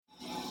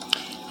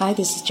Hi,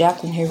 this is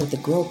Jacqueline here with the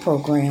Grow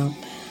Program.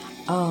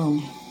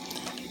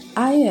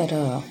 I had,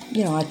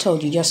 I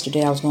told you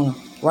yesterday I was going to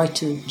write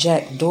to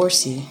Jack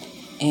Dorsey,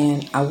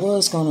 and I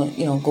was going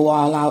to, go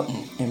all out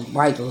and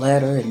write a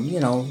letter and,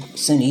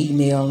 send an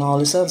email and all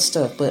this other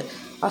stuff. But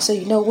I said,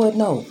 you know what?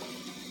 No.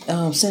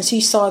 Since he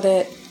saw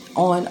that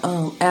on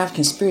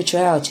African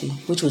spirituality,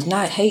 which was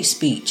not hate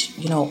speech,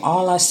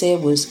 all I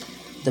said was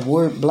the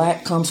word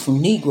black comes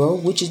from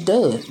Negro, which it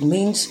does. It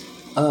means,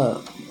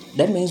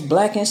 that means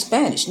black in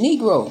Spanish,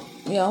 Negro,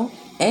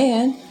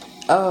 and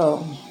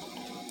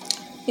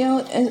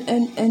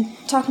and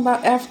talking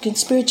about African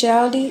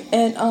spirituality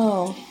and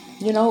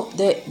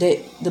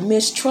the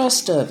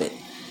mistrust of it.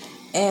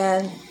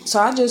 And so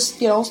I just,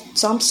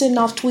 so I'm sending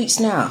off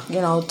tweets now,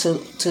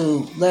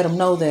 to let them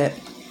know that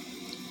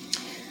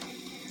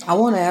I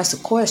want to ask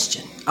a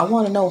question. I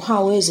want to know,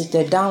 how is it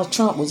that Donald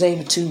Trump was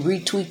able to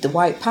retweet the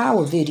White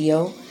Power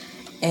video,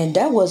 and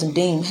that wasn't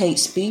deemed hate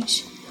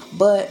speech,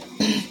 but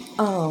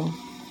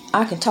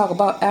I can talk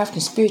about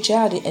African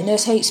spirituality, and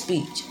that's hate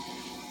speech.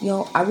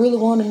 I really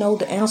want to know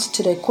the answer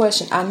to that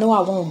question. I know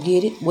I won't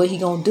get it. What he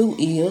gonna do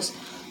is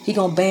he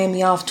gonna ban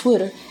me off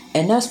Twitter,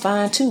 and that's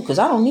fine too, because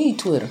I don't need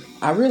Twitter.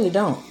 I really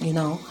don't.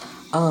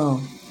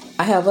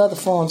 I have other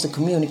forms of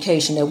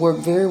communication that work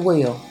very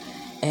well,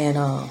 and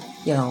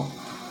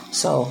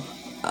so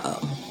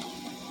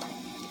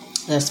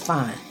that's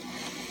fine.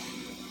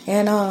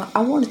 And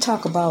I want to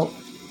talk about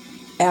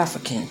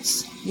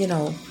Africans.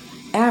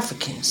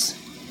 Africans.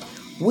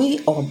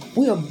 We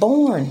are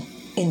born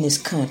in this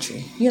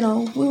country. We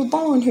were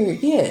born here,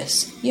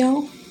 yes,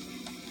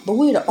 but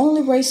we're the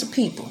only race of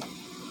people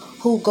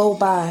who go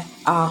by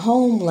our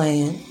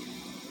homeland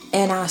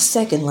and our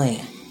second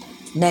land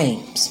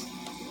names.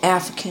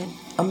 African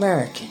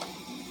American.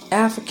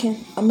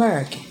 African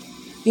American.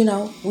 We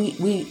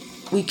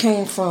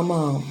came from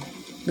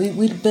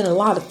we've been a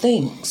lot of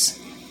things.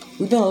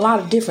 We've been a lot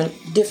of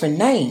different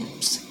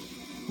names.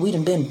 We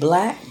done been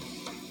black,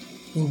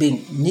 we've been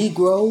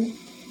Negro,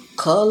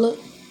 colored,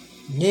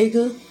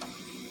 nigger,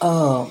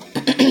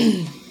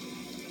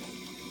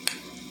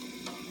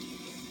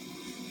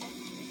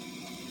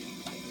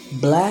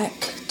 black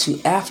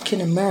to African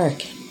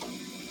American.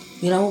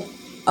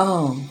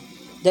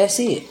 That's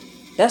it.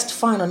 That's the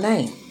final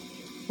name.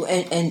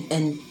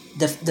 And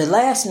the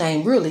last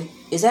name really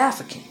is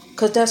African,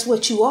 because that's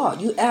what you are.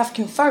 You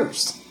African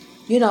first.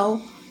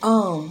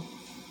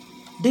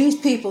 These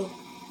people,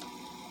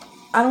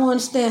 I don't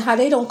understand how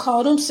they don't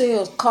call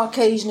themselves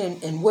Caucasian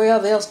and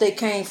wherever else they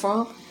came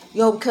from,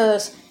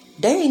 because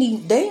they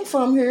ain't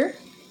from here.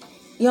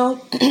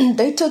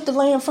 They took the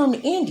land from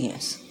the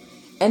Indians,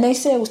 and they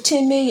said it was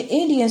 10 million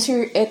Indians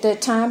here at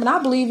that time, and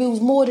I believe it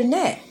was more than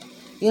that.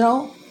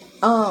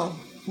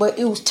 But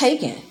it was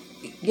taken.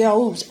 It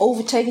was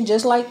overtaken,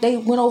 just like they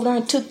went over there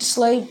and took the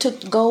slave,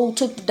 took the gold,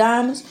 took the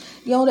diamonds.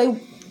 They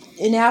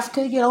in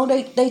Africa,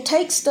 they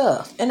take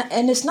stuff, and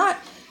it's not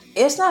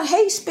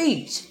hate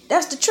speech.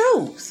 That's the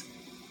truth.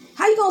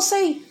 How you gonna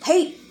say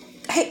hate?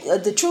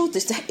 The truth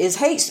is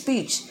hate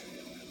speech.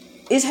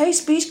 It's hate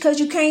speech because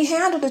you can't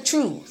handle the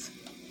truth.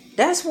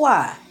 That's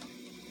why,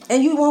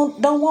 and you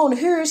don't want to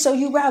hear it, so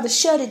you rather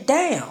shut it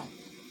down.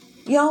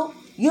 You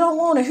don't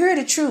want to hear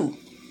the truth.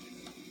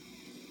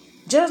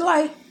 Just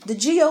like the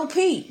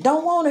GOP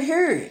don't want to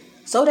hear it,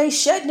 so they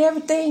shutting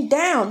everything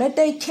down that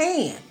they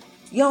can.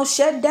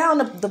 Shut down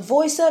the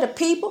voice of the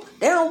people.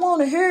 They don't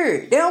want to hear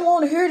it. They don't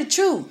want to hear the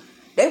truth.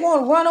 They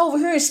want to run over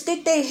here and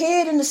stick their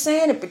head in the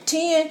sand and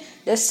pretend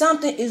that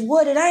something is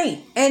what it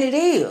ain't, and it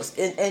is.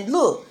 And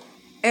look,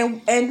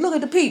 and look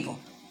at the people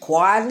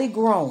quietly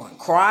growing,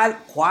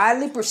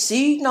 quietly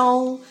proceeding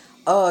on.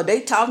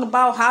 They talking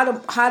about how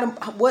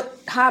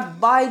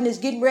Biden is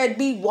getting ready to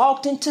be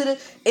walked into the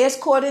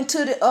escort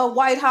into the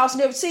White House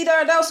and everything. See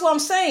there, that's what I'm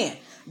saying.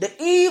 The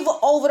evil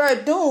over there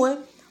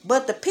doing.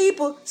 But the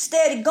people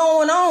steady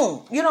going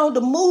on.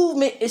 The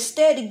movement is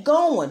steady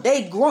going.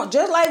 They grow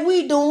just like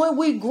we doing.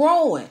 We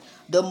growing.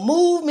 The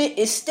movement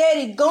is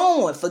steady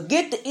going.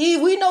 Forget the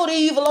evil. We know the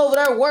evil over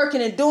there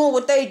working and doing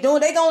what they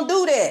doing. They gonna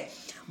do that.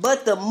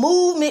 But the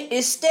movement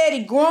is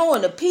steady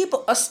growing. The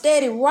people are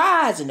steady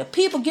rising. The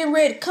people getting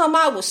ready to come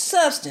out with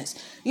substance.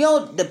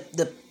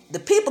 The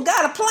people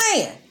got a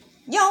plan.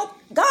 God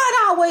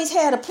always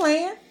had a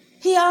plan.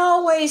 He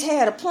always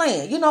had a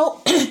plan. I'm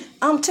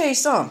gonna tell you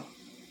something.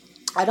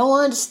 I don't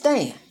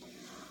understand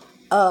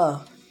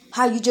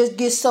how you just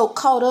get so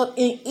caught up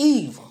in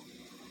evil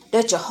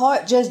that your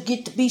heart just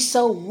get to be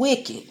so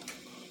wicked.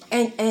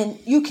 And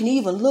you can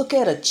even look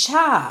at a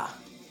child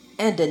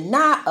and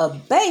deny a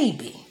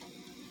baby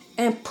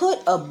and put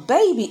a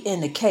baby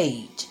in the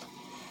cage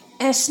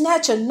and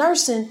snatch a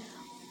nursing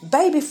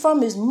baby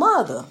from his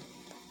mother.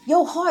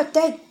 Your heart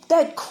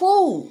that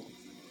cruel.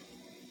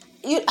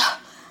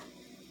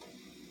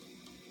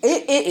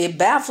 It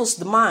baffles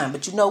the mind,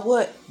 but you know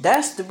what?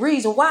 That's the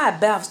reason why it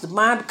baffles the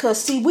mind,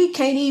 because see, we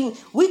can't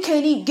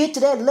even get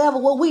to that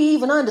level where we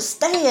even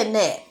understand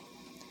that.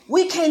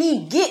 We can't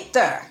even get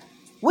there.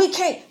 We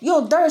can't,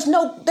 there's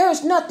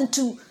nothing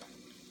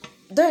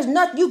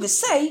you can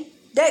say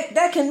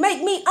that can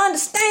make me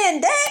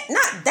understand that,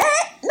 not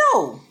that.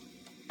 No.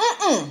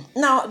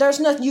 No, there's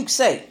nothing you can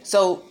say.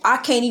 So I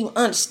can't even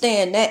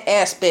understand that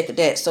aspect of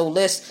that. So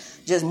let's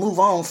just move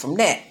on from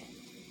that.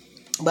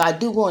 But I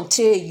do want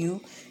to tell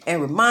you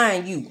and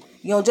remind you,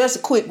 just a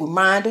quick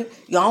reminder.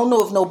 I don't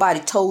know if nobody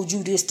told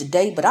you this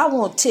today, but I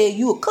want to tell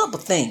you a couple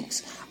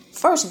things.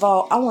 First of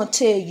all, I want to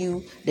tell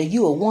you that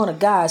you are one of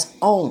God's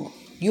own.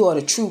 You are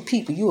the true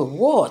people. You are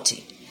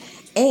royalty.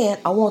 And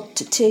I want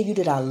to tell you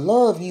that I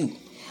love you.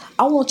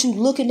 I want you to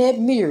look in that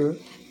mirror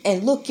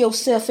and look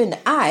yourself in the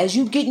eye as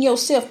you getting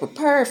yourself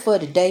prepared for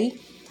the day.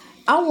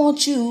 I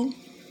want you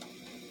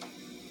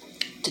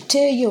to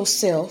tell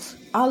yourself,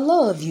 I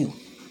love you.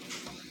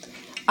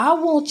 I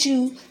want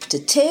you to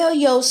tell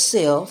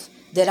yourself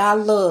that I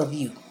love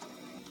you.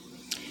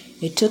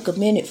 It took a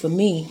minute for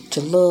me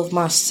to love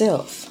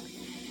myself.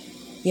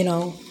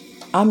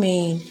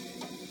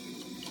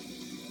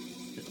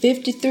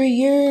 53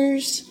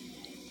 years.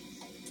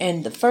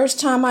 And the first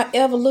time I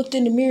ever looked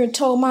in the mirror and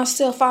told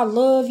myself I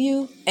love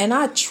you, and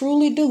I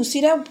truly do.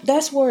 See,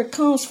 that's where it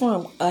comes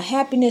from. A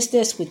happiness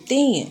that's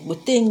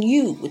within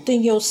you,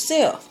 within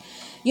yourself.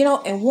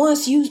 And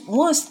once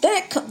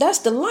that's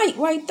the light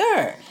right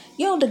there.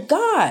 The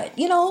God,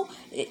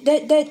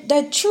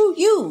 that true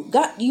you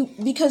got you,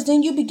 because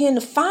then you begin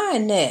to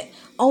find that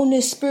on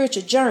this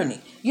spiritual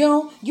journey.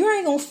 You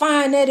ain't gonna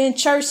find that in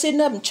church,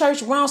 sitting up in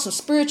church around some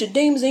spiritual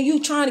demons and you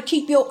trying to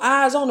keep your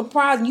eyes on the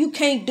prize and you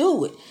can't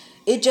do it.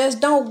 It just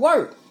don't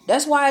work.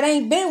 That's why it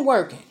ain't been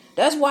working.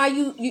 That's why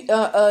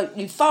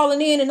you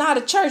falling in and out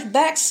of church,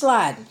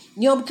 backsliding.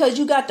 Because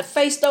you got to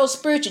face those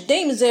spiritual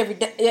demons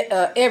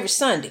every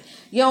Sunday.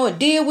 And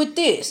deal with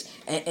this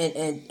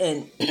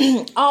and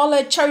all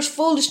that church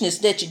foolishness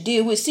that you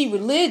deal with. See,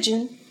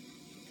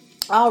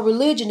 all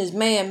religion is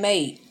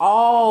man-made.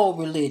 All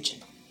religion,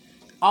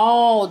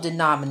 all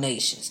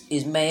denominations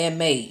is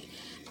man-made,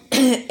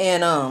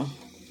 and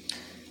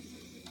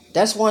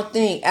that's one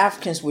thing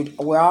Africans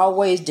were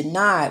always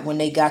denied when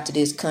they got to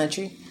this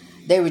country.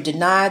 They were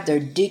denied their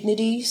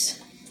dignities,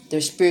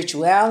 their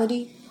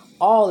spirituality,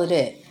 all of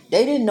that.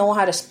 They didn't know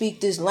how to speak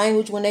this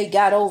language when they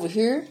got over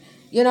here.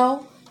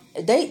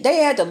 They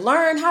had to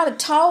learn how to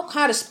talk,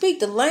 how to speak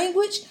the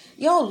language.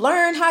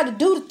 Learn how to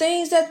do the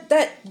things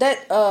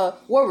that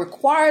were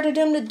required of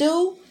them to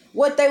do.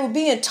 What they were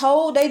being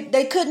told,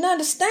 they couldn't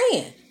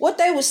understand what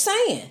they were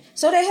saying.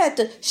 So they had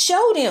to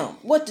show them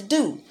what to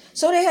do.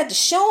 So they had to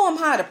show them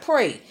how to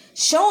pray,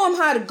 show them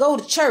how to go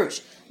to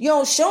church,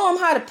 show them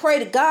how to pray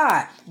to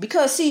God.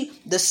 Because see,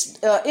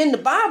 in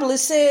the Bible it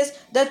says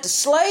that the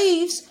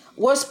slaves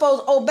were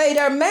supposed to obey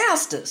their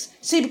masters.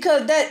 See,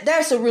 because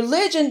that's a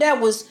religion that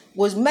was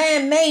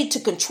man-made to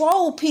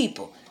control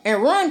people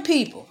and run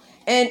people,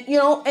 and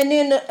and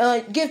then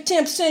give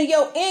 10% of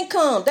your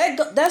income.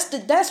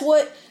 That's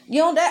what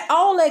that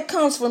all that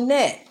comes from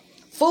that.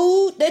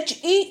 Food that you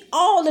eat,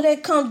 all of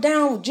that comes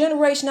down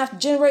generation after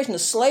generation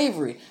of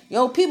slavery.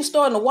 People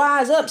starting to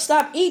wise up,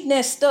 stop eating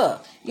that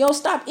stuff.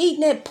 Stop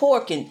eating that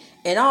pork and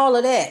all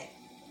of that.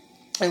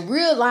 And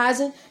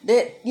realizing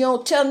that,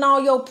 telling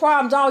all your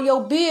problems, all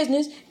your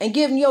business, and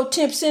giving your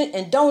 10%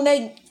 and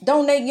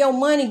donating your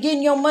money,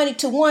 getting your money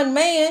to one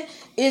man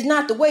is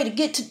not the way to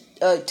get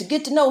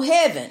to know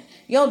heaven.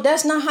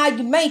 That's not how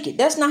you make it.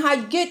 That's not how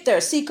you get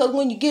there. See, because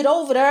when you get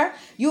over there,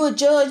 you are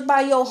judged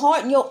by your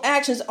heart and your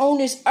actions on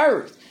this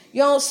earth.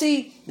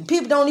 See,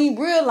 people don't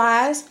even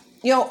realize,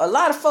 a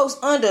lot of folks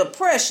under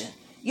oppression.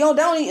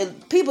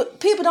 People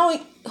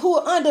who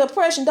are under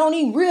oppression don't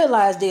even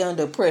realize they're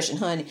under oppression,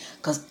 honey.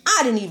 Because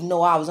I didn't even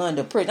know I was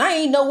under oppression. I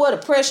didn't know what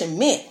oppression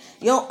meant,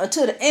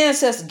 until the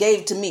ancestors gave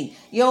it to me.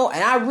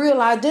 And I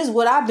realized this is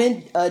what I've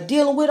been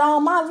dealing with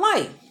all my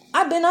life.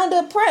 I've been under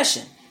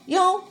oppression,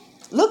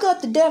 Look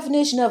up the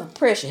definition of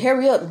oppression.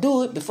 Hurry up and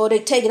do it before they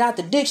take it out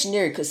the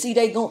dictionary. Because, see,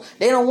 they don't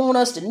want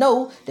us to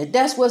know that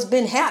that's what's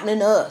been happening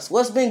to us,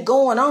 what's been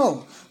going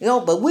on.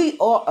 But we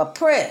are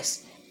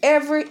oppressed.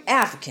 Every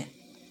African,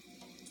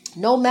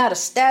 no matter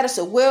status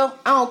or wealth,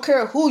 I don't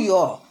care who you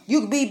are.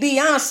 You could be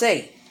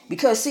Beyonce.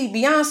 Because, see,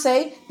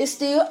 Beyonce is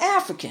still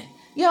African.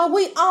 We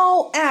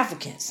all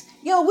Africans.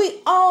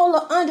 We all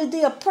are under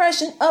the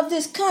oppression of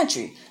this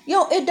country.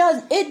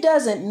 It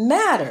doesn't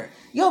matter.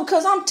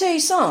 Because I'm tell you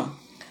something.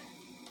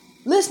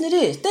 Listen to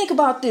this. Think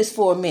about this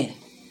for a minute.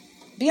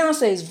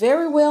 Beyonce is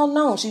very well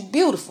known. She's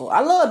beautiful.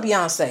 I love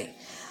Beyonce.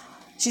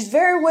 She's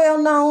very well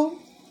known.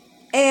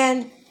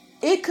 And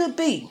it could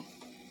be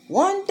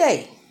one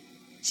day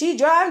she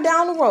driving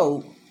down the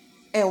road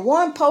and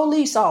one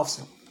police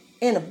officer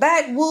in a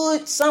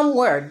backwoods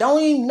somewhere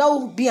don't even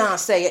know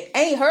Beyonce,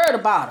 ain't heard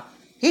about her.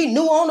 He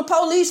knew on the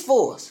police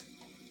force.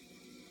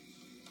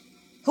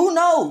 Who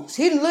knows?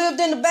 He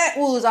lived in the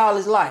backwoods all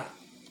his life.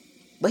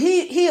 But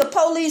he a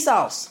police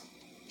officer.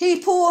 He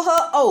pulled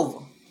her over.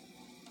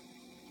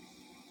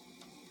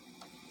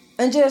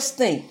 And just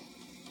think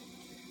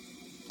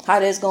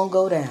how that's going to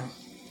go down.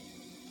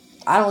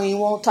 I don't even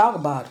want to talk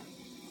about it.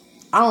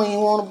 I don't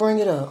even want to bring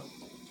it up.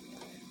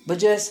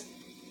 But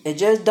it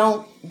just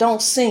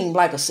don't seem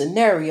like a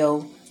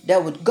scenario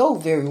that would go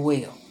very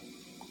well.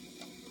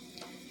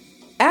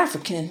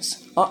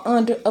 Africans are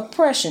under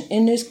oppression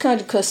in this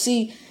country. Because,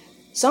 see,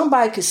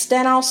 somebody could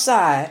stand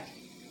outside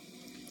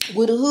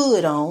with a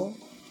hood on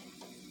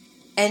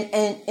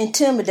and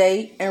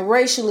intimidate and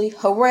racially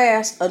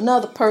harass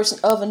another person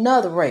of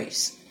another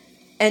race.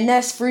 And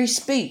that's free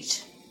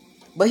speech.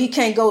 But he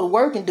can't go to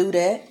work and do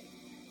that.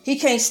 He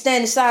can't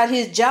stand inside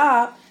his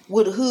job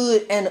with a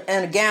hood and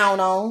a gown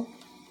on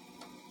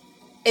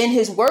in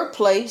his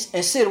workplace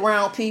and sit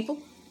around people.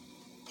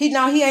 He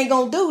ain't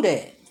gonna do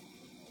that.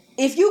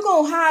 If you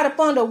gonna hide up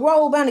under a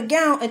robe and a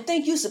gown and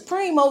think you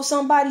supreme over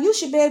somebody, you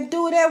should be able to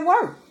do it at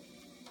work.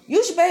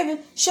 You should be able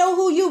to show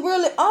who you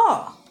really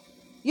are.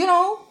 You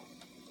know,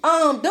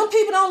 them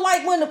people don't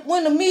like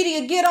when the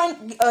media get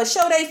on,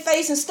 show their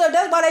face and stuff.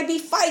 That's why they be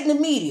fighting the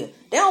media.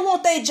 They don't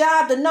want their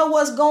job to know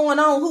what's going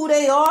on, who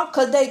they are,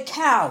 because they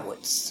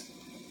cowards.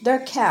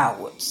 They're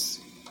cowards.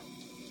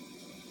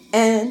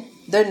 And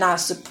they're not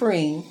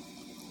supreme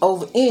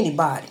over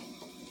anybody.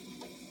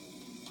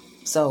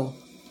 So,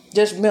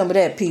 just remember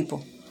that,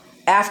 people.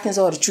 Africans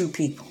are the true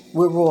people.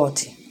 We're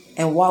royalty.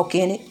 And walk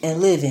in it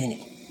and live in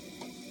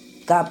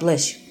it. God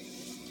bless you.